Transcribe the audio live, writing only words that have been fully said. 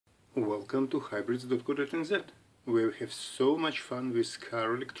Welcome to hybrids.co.nz, where we have so much fun with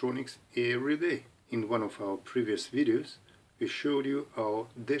car electronics every day. In one of our previous videos, we showed you our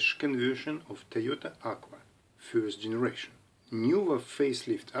dash conversion of Toyota Aqua, first generation. Newer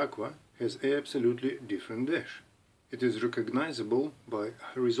Facelift Aqua has absolutely different dash. It is recognizable by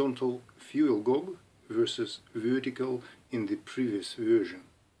horizontal fuel gob versus vertical in the previous version.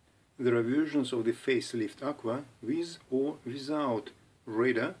 There are versions of the Facelift Aqua with or without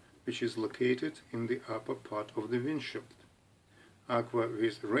radar, which is located in the upper part of the windshield. Aqua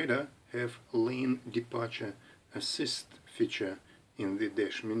with radar have lane departure assist feature in the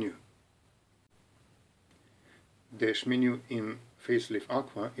dash menu. Dash menu in Facelift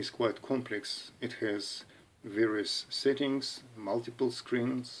Aqua is quite complex. It has various settings, multiple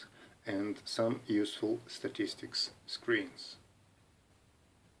screens, and some useful statistics screens.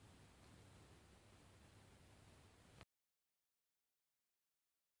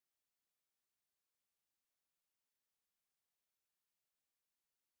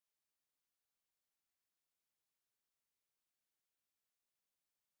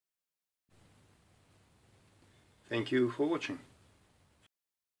 Thank you for watching.